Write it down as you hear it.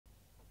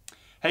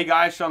Hey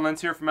guys, Sean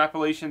Lenz here from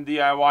Appalachian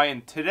DIY,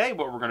 and today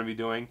what we're going to be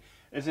doing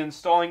is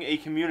installing a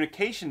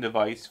communication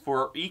device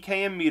for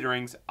EKM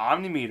Metering's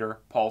Omnimeter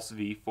Pulse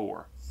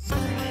V4.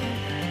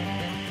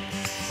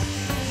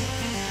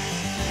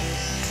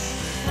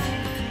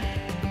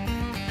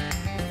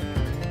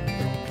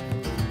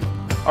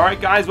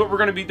 Alright guys, what we're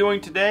going to be doing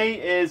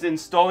today is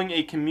installing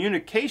a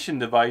communication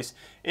device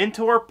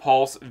into our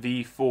Pulse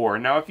V4.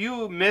 Now if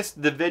you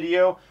missed the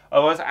video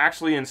of us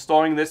actually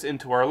installing this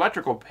into our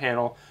electrical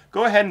panel,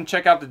 go ahead and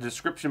check out the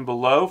description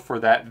below for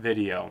that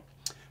video.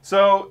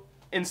 So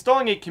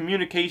installing a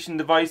communication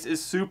device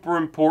is super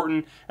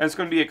important and it's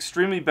going to be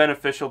extremely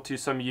beneficial to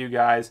some of you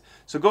guys.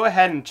 So go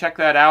ahead and check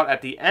that out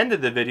at the end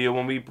of the video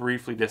when we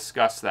briefly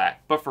discuss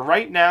that. But for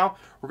right now,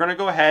 we're going to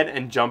go ahead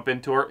and jump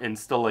into our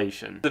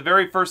installation. The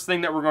very first thing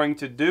that we're going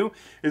to do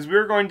is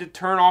we're going to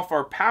turn off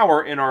our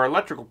power in our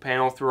electrical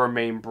panel through our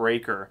main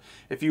breaker.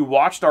 If you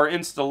watched our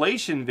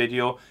installation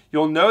video,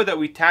 you'll know that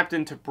we tapped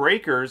into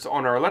breakers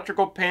on our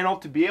electrical panel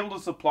to be able to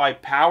supply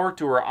power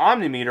to our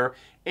Omnimeter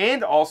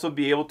and also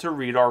be able to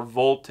read our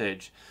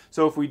voltage.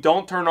 So if we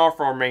don't turn off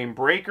our main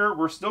breaker,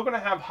 we're still going to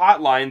have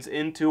hot lines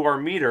into our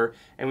meter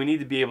and we need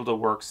to be able to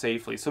work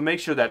safely. So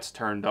make sure that's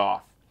turned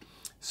off.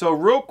 So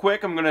real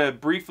quick, I'm going to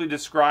briefly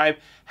describe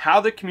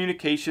how the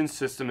communication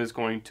system is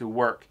going to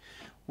work.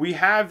 We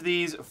have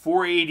these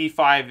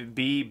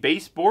 485B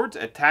baseboards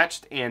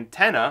attached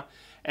antenna,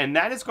 and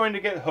that is going to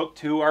get hooked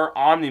to our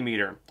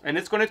Omnimeter, and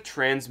it's going to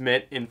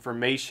transmit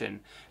information.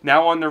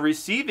 Now on the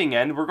receiving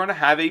end, we're going to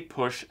have a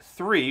push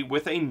 3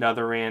 with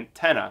another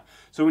antenna,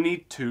 so we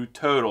need 2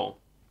 total.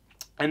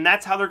 And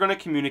that's how they're going to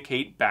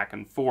communicate back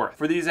and forth.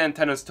 For these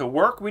antennas to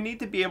work, we need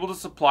to be able to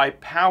supply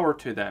power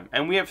to them,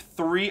 and we have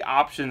 3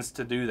 options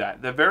to do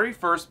that. The very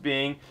first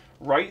being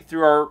right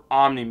through our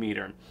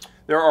Omnimeter.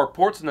 There are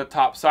ports on the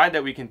top side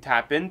that we can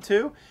tap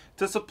into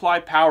to supply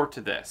power to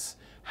this.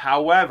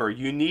 However,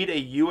 you need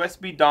a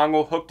USB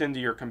dongle hooked into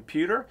your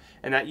computer,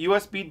 and that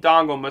USB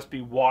dongle must be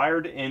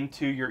wired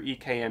into your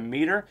EKM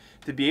meter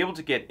to be able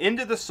to get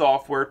into the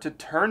software to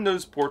turn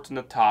those ports on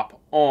the top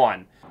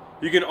on.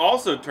 You can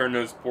also turn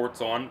those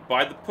ports on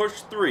by the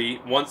push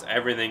 3 once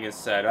everything is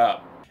set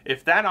up.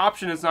 If that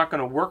option is not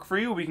going to work for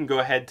you, we can go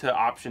ahead to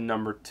option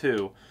number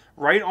 2.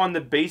 Right on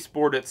the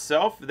baseboard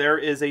itself, there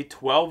is a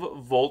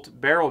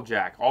 12-volt barrel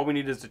jack. All we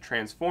need is a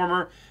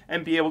transformer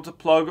and be able to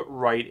plug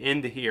right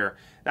into here.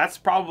 That's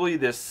probably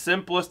the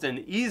simplest and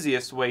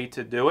easiest way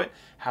to do it.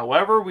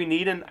 However, we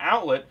need an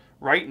outlet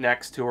right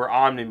next to our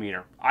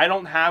Omnimeter. I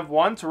don't have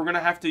one, so we're going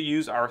to have to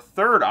use our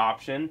third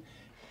option.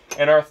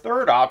 And our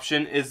third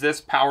option is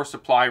this power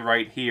supply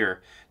right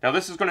here. Now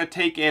this is going to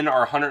take in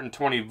our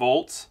 120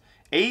 volts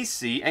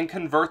AC and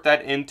convert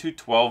that into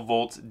 12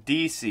 volts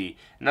DC,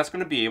 and that's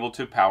going to be able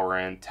to power our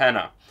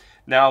antenna.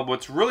 Now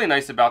what's really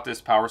nice about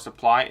this power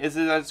supply is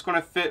that it's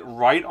going to fit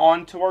right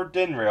onto our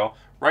DIN rail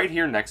right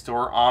here next to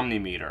our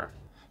Omnimeter.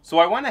 So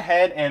I went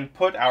ahead and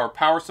put our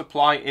power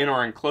supply in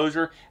our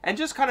enclosure and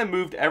just kind of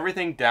moved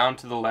everything down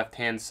to the left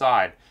hand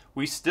side.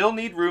 We still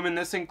need room in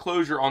this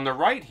enclosure on the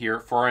right here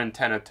for our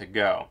antenna to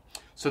go.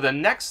 So the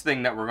next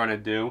thing that we're going to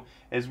do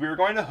is we're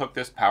going to hook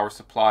this power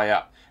supply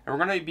up. And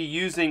we're going to be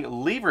using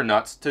lever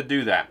nuts to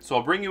do that. So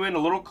I'll bring you in a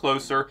little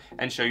closer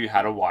and show you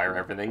how to wire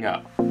everything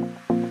up.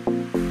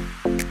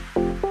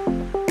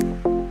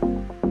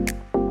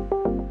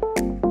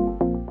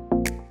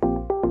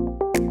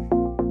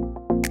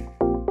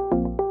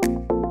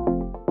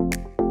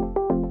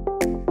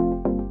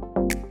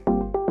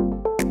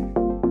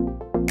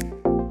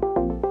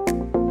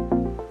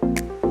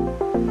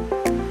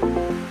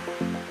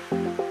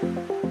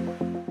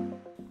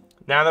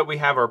 Now that we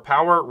have our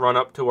power run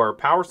up to our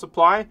power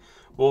supply,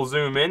 we'll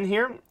zoom in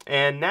here.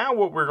 And now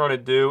what we're going to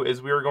do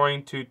is we're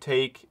going to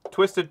take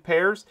twisted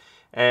pairs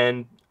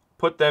and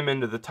put them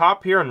into the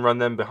top here and run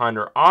them behind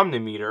our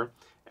Omnimeter.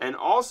 And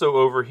also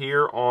over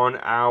here on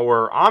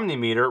our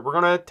Omnimeter, we're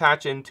going to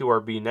attach into our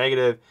B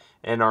negative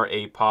and our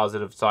A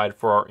positive side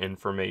for our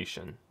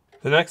information.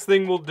 The next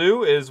thing we'll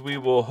do is we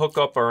will hook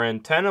up our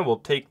antenna. We'll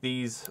take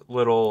these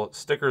little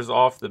stickers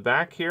off the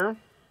back here.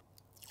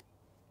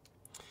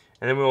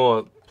 And then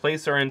we'll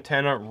place our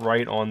antenna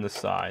right on the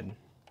side.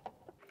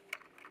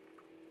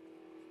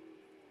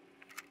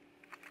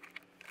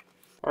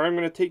 Alright, I'm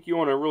going to take you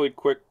on a really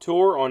quick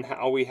tour on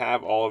how we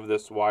have all of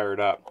this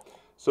wired up.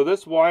 So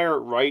this wire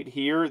right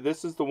here,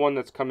 this is the one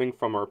that's coming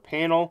from our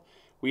panel.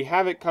 We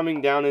have it coming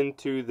down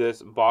into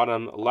this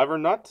bottom lever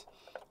nut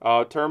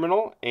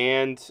terminal,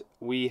 and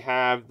we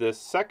have this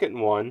second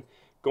one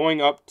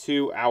going up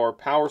to our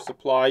power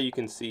supply. You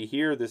can see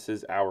here, this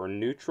is our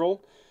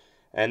neutral.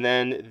 And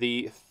then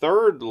the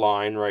third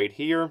line right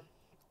here,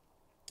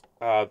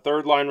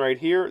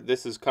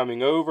 this is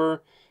coming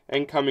over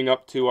and coming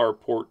up to our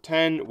port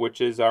 10, which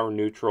is our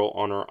neutral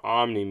on our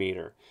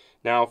Omnimeter.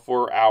 Now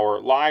for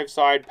our live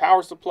side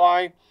power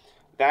supply,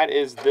 that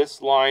is this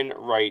line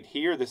right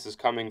here. This is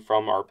coming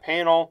from our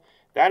panel.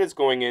 That is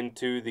going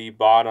into the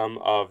bottom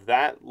of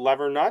that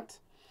lever nut.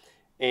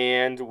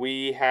 And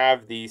we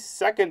have the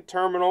second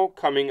terminal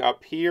coming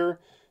up here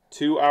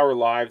to our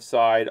live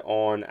side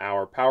on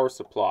our power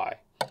supply.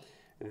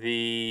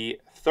 The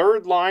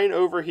third line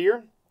over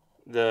here,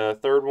 the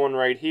third one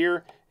right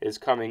here, is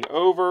coming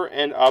over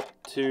and up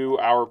to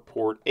our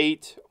port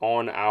 8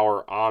 on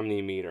our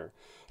omnimeter.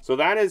 So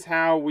that is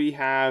how we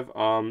have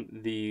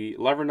the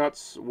lever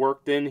nuts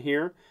worked in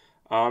here.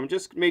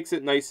 Just makes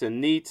it nice and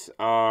neat.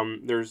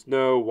 There's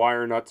no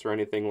wire nuts or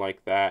anything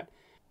like that.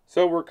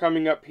 So we're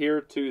coming up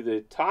here to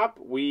the top.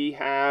 We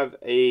have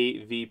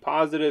a V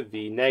positive,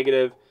 V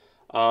negative.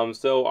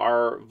 So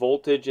our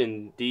voltage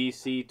in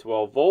DC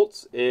 12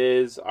 volts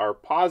is our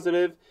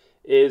positive,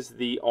 is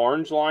the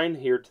orange line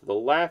here to the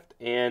left,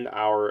 and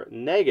our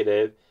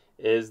negative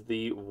is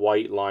the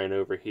white line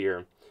over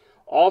here.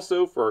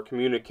 Also, for our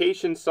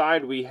communication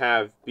side, we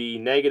have B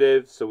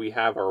negative, so we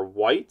have our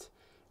white,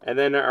 and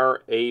then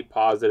our A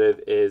positive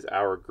is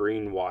our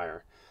green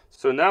wire.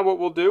 So now what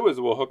we'll do is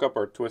we'll hook up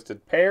our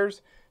twisted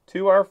pairs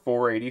to our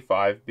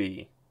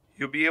 485B.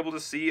 You'll be able to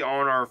see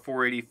on our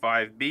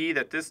 485B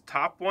that this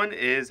top one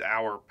is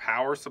our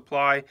power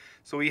supply.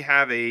 So we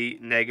have a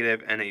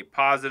negative and a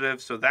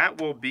positive, so that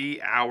will be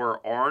our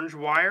orange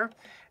wire.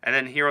 And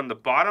then here on the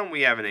bottom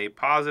we have an A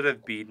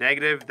positive, B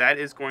negative. That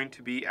is going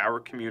to be our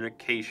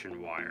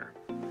communication wire.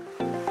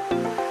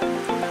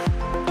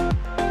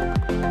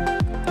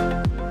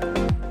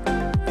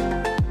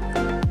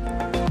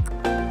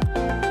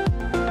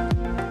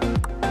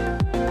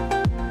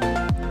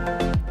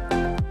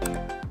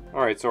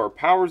 Alright, so our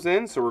power's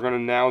in, so we're going to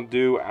now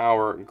do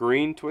our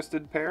green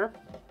twisted pair.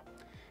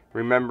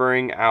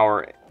 Remembering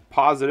our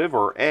positive,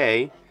 or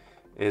A,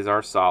 is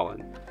our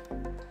solid.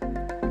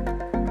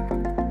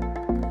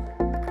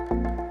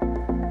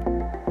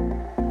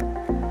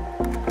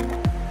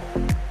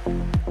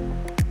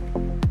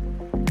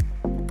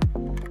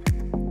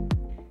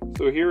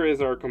 So here is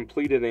our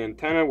completed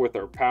antenna with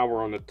our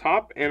power on the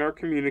top and our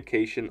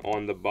communication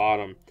on the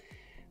bottom.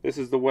 This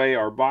is the way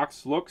our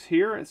box looks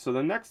here. So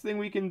the next thing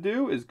we can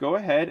do is go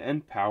ahead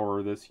and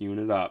power this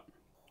unit up.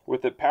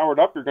 With it powered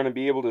up, you're going to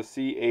be able to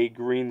see a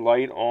green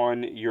light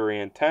on your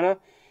antenna,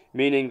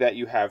 meaning that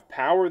you have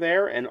power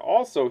there, and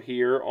also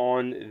here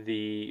on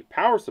the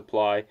power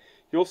supply,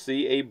 you'll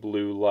see a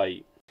blue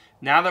light.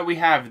 Now that we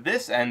have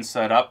this end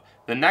set up,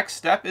 the next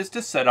step is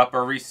to set up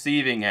our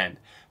receiving end.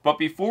 But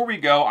before we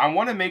go, I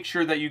want to make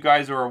sure that you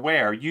guys are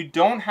aware, you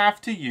don't have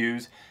to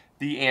use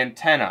the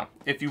antenna.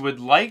 If you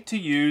would like to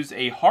use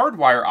a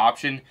hardwire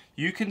option,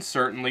 you can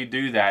certainly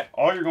do that.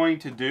 All you're going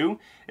to do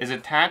is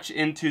attach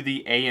into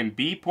the A and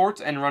B ports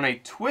and run a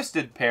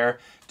twisted pair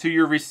to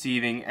your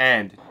receiving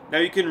end. Now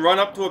you can run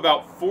up to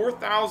about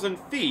 4,000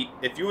 feet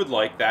if you would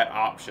like that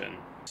option.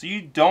 So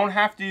you don't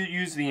have to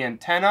use the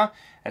antenna,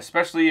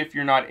 especially if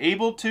you're not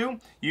able to,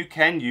 you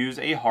can use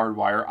a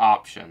hardwire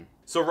option.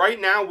 So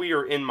right now we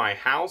are in my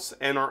house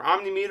and our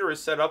omnimeter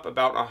is set up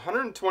about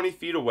 120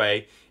 feet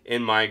away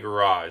in my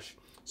garage.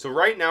 So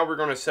right now we're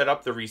going to set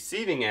up the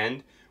receiving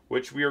end,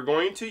 which we are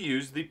going to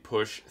use the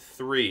Push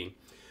 3.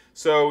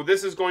 So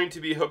this is going to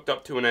be hooked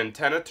up to an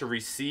antenna to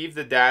receive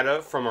the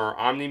data from our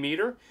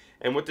omnimeter,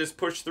 and what this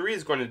Push 3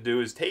 is going to do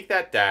is take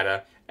that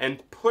data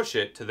and push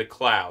it to the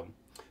cloud.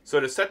 So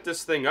to set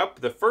this thing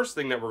up, the first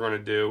thing that we're going to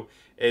do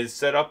is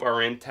set up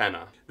our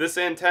antenna. This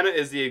antenna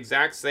is the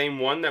exact same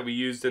one that we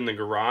used in the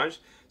garage,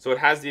 so it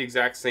has the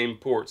exact same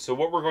port. So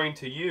what we're going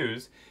to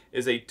use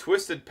is a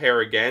twisted pair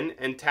again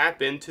and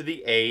tap into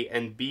the A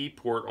and B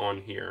port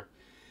on here.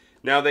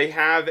 Now they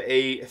have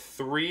a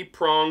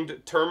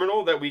 3-pronged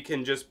terminal that we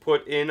can just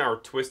put in our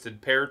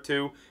twisted pair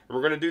to, and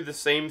we're going to do the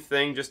same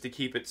thing just to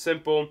keep it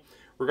simple.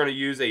 We're going to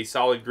use a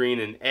solid green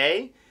in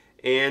A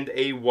and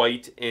a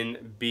white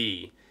in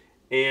B.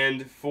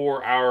 And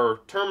for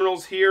our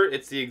terminals here,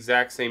 it's the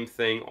exact same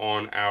thing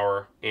on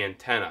our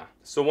antenna.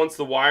 So once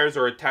the wires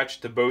are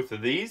attached to both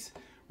of these,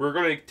 we're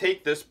going to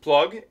take this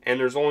plug, and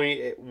there's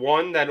only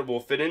one that it will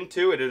fit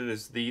into, and it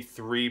is the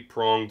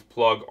 3-pronged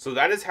plug. So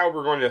that is how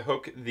we're going to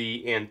hook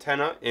the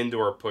antenna into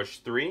our Push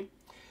 3.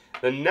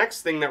 The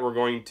next thing that we're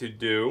going to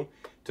do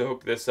to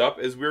hook this up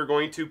is we're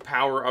going to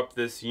power up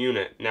this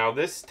unit. Now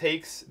this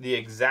takes the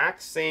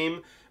exact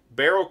same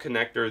barrel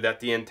connector that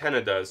the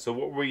antenna does. So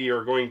what we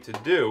are going to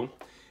do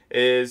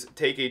is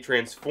take a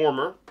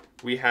transformer.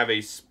 We have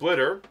a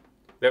splitter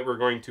that we're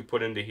going to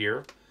put into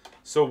here.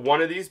 So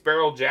one of these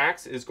barrel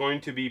jacks is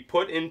going to be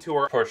put into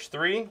our Push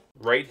 3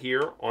 right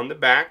here on the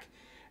back,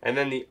 and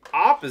then the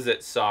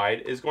opposite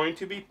side is going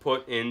to be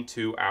put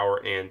into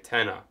our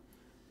antenna.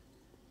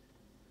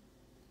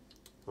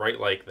 Right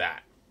like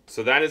that.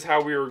 So that is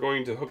how we are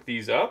going to hook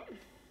these up.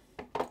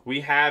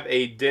 We have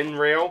a DIN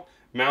rail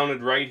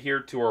mounted right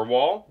here to our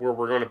wall where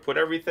we're going to put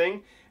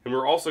everything, and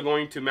we're also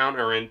going to mount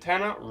our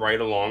antenna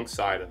right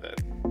alongside of it.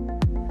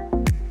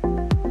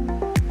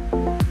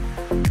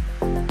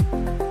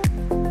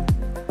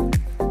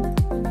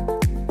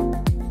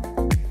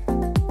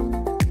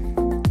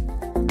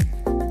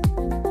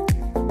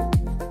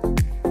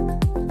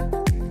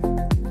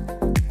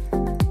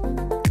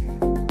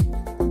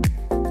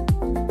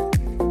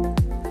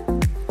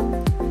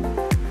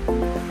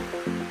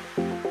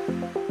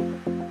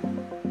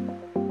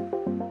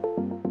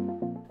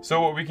 So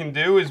what we can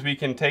do is we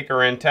can take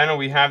our antenna.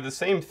 We have the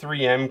same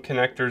 3M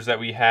connectors that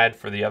we had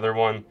for the other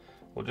one.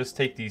 We'll just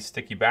take these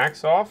sticky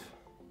backs off.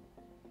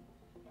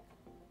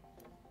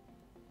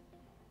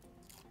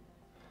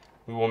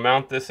 We will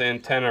mount this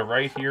antenna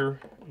right here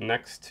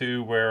next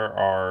to where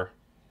our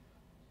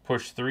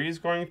push 3 is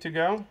going to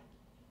go.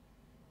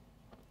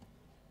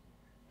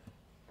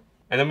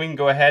 And then we can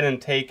go ahead and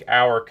take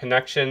our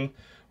connection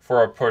for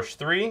our push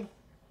 3.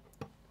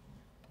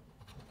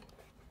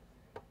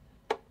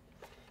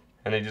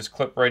 And they just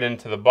clip right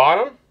into the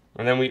bottom.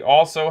 And then we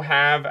also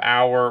have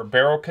our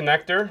barrel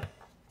connector.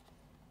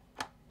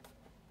 And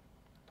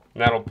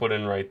that'll put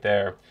in right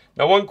there.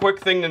 Now, one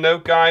quick thing to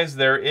note, guys,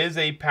 there is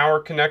a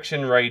power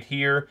connection right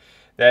here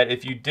that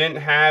if you didn't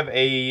have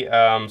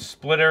a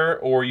splitter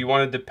or you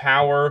wanted to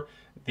power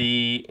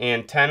the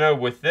antenna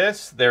with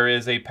this, there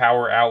is a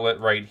power outlet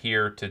right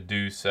here to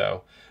do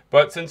so.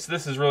 But since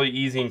this is really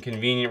easy and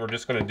convenient, we're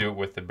just going to do it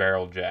with the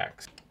barrel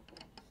jacks.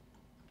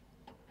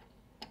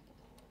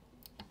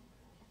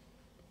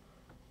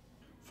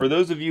 For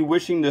those of you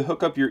wishing to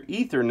hook up your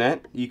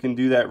Ethernet, you can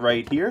do that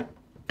right here.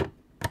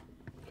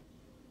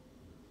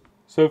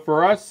 So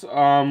for us,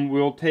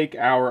 we'll take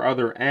our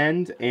other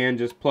end and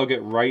just plug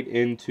it right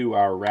into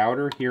our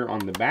router here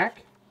on the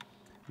back.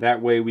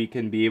 That way we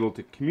can be able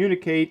to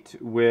communicate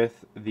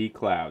with the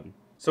cloud.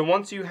 So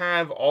once you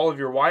have all of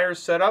your wires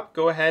set up,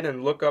 go ahead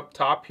and look up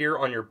top here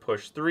on your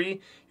push 3.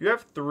 You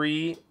have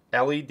 3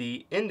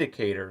 LED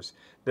indicators.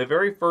 The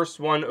very first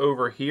one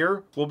over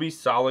here will be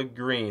solid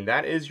green.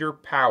 That is your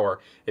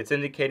power. It's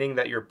indicating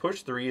that your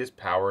push 3 is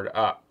powered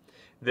up.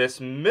 This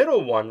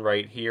middle one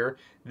right here,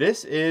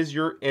 this is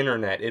your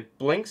internet. It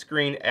blinks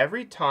green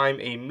every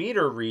time a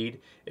meter read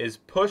is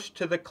pushed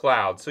to the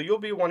cloud. So you'll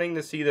be wanting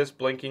to see this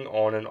blinking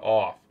on and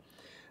off.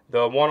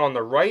 The one on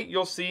the right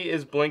you'll see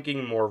is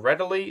blinking more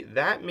readily.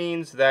 That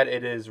means that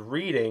it is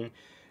reading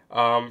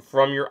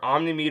from your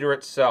omnimeter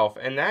itself,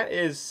 and that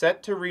is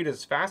set to read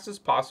as fast as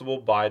possible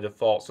by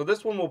default. So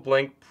this one will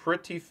blink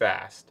pretty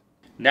fast.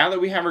 Now that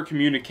we have our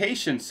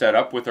communication set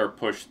up with our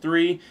push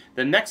 3,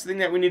 the next thing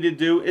that we need to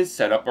do is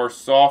set up our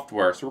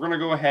software. So we're going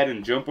to go ahead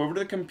and jump over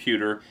to the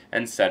computer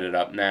and set it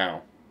up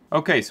now.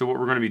 Okay, so what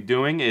we're going to be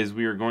doing is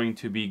we are going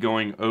to be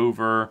going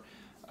over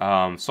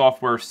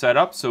software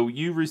setup. So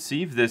you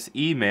receive this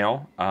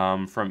email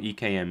from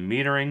EKM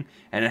Metering,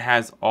 and it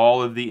has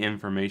all of the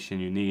information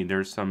you need.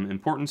 There's some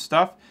important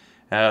stuff.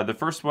 The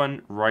first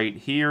one right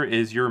here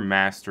is your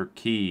master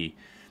key.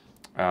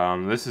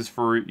 This is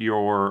for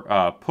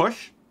your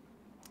push,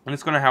 and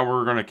it's how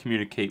we're going to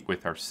communicate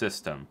with our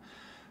system.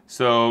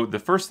 So the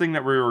first thing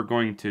that we're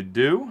going to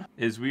do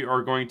is we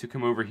are going to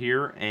come over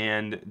here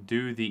and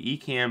do the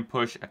EKM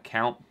Push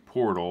account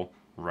portal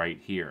right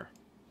here.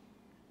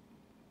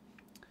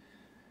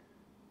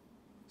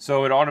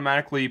 So it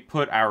automatically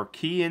put our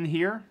key in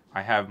here.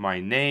 I have my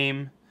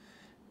name,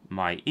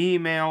 my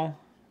email,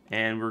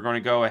 and we're going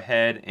to go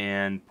ahead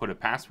and put a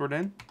password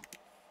in.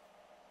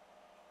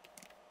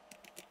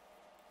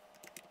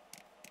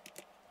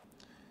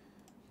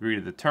 Agree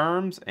to the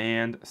terms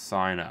and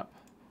sign up.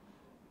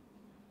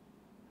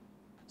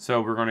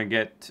 So we're going to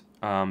get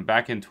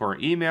back into our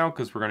email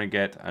because we're going to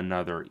get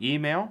another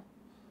email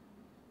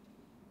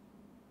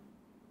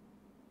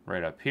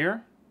right up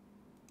here.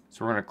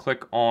 So we're going to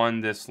click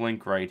on this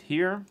link right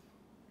here,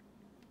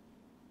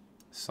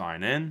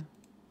 sign in.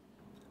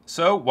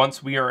 So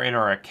once we are in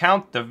our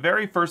account, the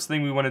very first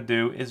thing we want to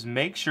do is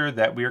make sure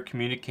that we are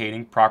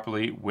communicating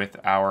properly with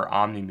our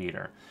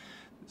omnimeter.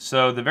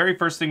 So the very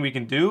first thing we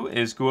can do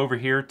is go over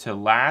here to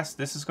last.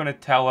 This is going to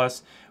tell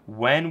us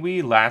when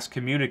we last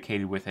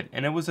communicated with it,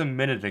 and it was a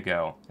minute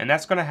ago. And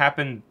that's going to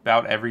happen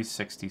about every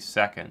 60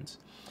 seconds.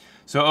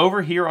 So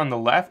over here on the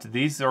left,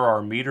 these are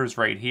our meters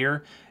right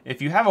here. If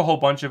you have a whole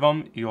bunch of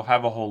them, you'll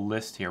have a whole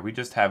list here. We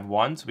just have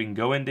one, so we can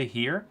go into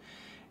here,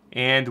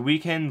 and we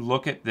can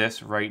look at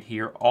this right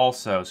here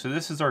also. So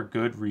this is our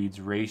good reads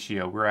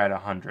ratio. We're at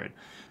 100.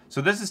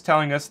 So this is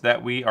telling us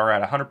that we are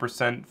at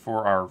 100%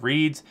 for our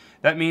reads.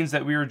 That means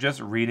that we are just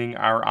reading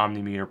our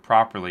omnimeter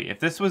properly. If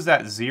this was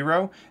at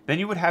 0, then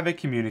you would have a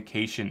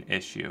communication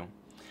issue.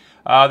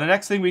 The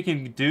next thing we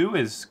can do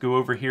is go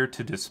over here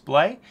to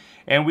display,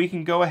 and we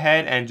can go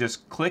ahead and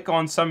just click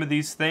on some of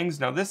these things.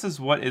 Now this is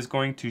what is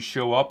going to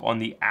show up on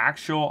the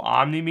actual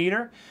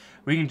omnimeter.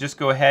 We can just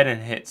go ahead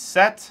and hit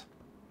set.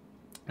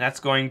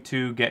 That's going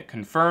to get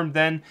confirmed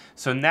then.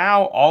 So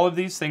now all of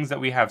these things that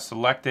we have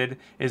selected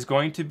is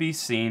going to be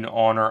seen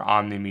on our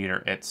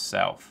omnimeter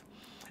itself.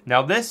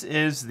 Now this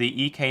is the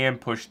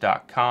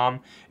ekmpush.com.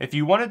 If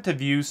you wanted to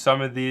view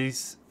some of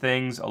these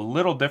things a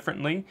little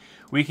differently,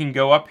 we can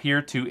go up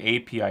here to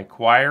API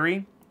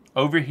Query,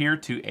 over here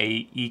to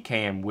a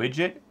EKM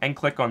widget, and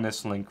click on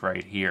this link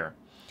right here.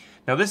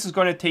 Now this is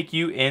going to take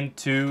you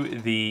into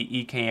the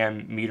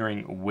EKM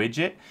metering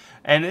widget,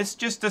 and this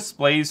just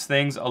displays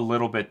things a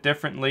little bit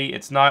differently.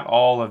 It's not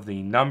all of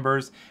the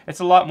numbers. It's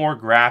a lot more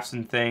graphs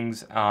and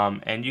things,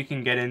 and you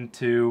can get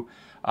into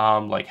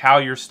like how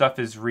your stuff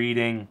is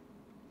reading,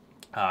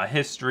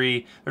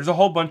 history. There's a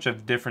whole bunch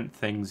of different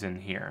things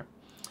in here.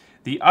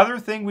 The other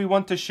thing we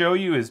want to show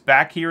you is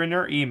back here in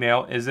our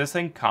email is this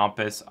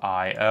Encompass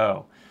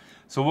IO.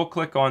 So we'll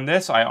click on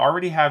this. I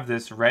already have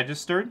this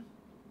registered.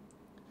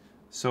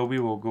 So we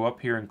will go up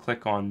here and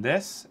click on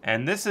this.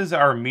 And this is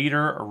our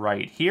meter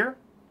right here.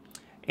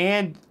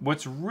 And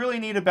what's really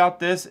neat about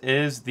this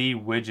is the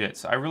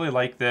widgets. I really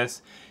like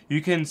this.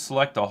 You can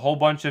select a whole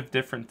bunch of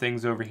different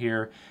things over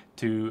here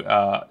to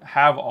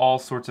have all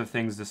sorts of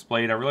things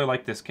displayed. I really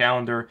like this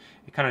calendar.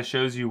 It kind of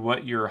shows you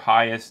what your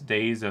highest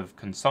days of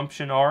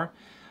consumption are.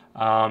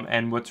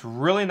 And what's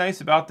really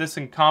nice about this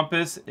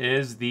Encompass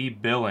is the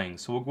billing.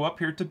 So we'll go up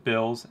here to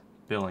Bills,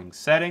 Billing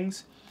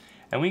Settings,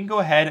 and we can go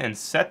ahead and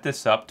set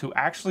this up to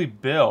actually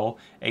bill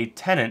a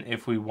tenant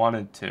if we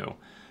wanted to.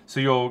 So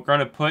you're going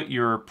to put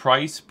your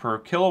price per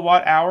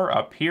kilowatt hour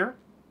up here,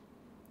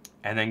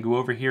 and then go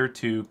over here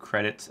to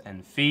Credits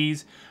and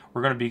Fees.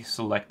 We're going to be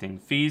selecting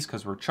Fees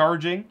because we're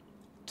charging.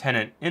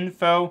 Tenant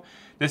Info.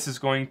 This is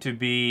going to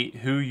be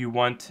who you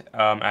want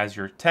as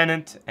your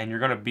tenant, and you're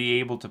going to be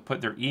able to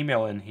put their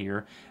email in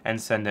here and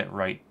send it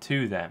right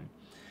to them.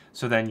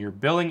 So then your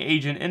Billing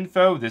Agent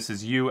Info, this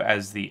is you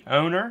as the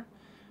owner.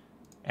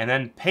 And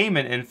then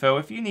Payment Info,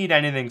 if you need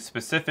anything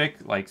specific,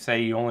 like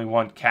say you only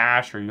want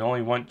cash or you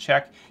only want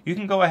check, you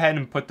can go ahead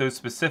and put those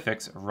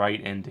specifics right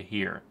into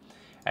here.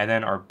 And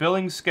then our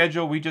billing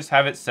schedule, we just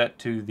have it set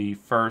to the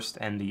first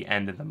and the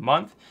end of the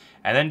month.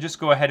 And then just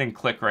go ahead and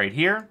click right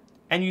here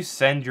and you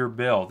send your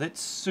bill. That's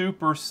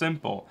super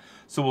simple.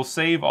 So we'll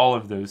save all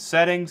of those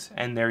settings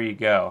and there you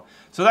go.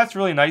 So that's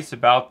really nice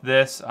about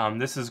this.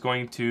 This is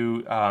going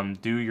to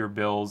do your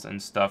bills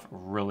and stuff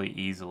really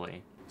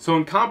easily. So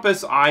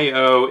Encompass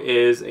IO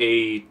is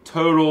a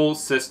total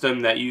system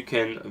that you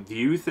can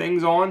view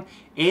things on,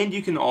 and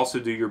you can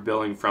also do your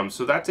billing from.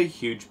 So that's a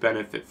huge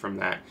benefit from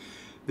that.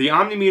 The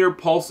Omnimeter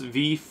Pulse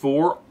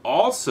V4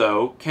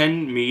 also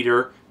can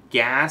meter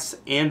gas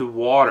and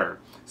water.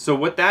 So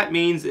what that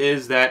means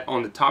is that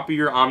on the top of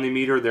your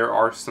Omnimeter there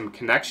are some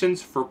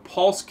connections for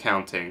pulse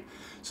counting.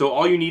 So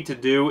all you need to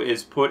do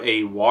is put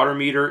a water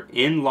meter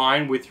in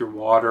line with your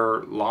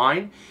water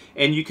line,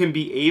 and you can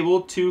be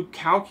able to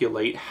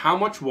calculate how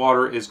much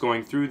water is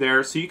going through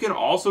there. So you can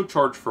also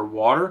charge for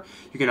water.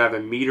 You can have a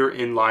meter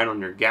in line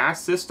on your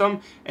gas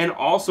system and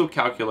also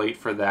calculate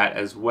for that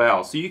as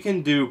well. So you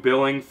can do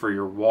billing for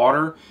your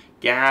water,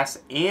 gas,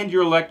 and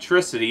your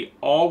electricity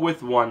all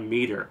with one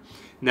meter.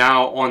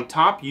 Now on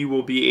top you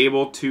will be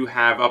able to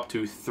have up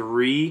to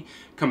 3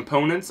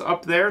 components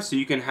up there, so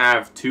you can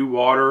have 2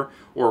 water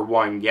or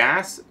 1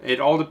 gas.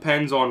 It all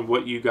depends on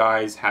what you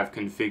guys have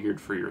configured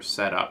for your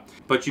setup.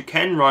 But you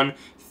can run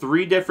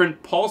 3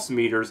 different pulse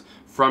meters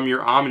from your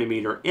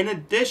Omnimeter in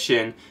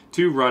addition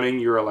to running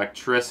your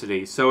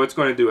electricity. So it's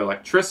going to do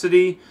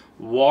electricity,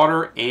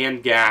 water,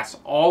 and gas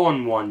all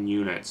in one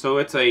unit. So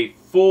it's a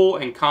full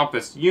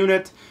Encompass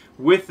unit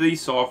with the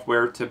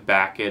software to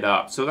back it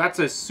up. So that's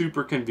a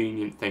super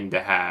convenient thing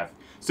to have.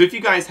 So if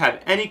you guys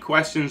have any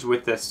questions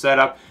with this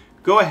setup,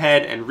 go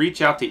ahead and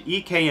reach out to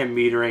EKM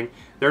Metering.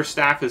 Their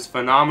staff is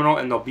phenomenal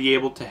and they'll be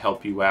able to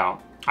help you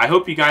out. I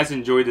hope you guys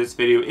enjoyed this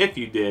video. If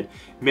you did,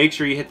 make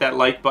sure you hit that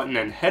like button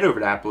and head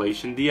over to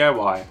Appalachian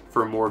DIY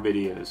for more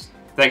videos.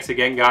 Thanks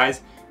again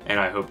guys, and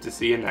I hope to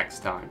see you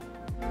next time.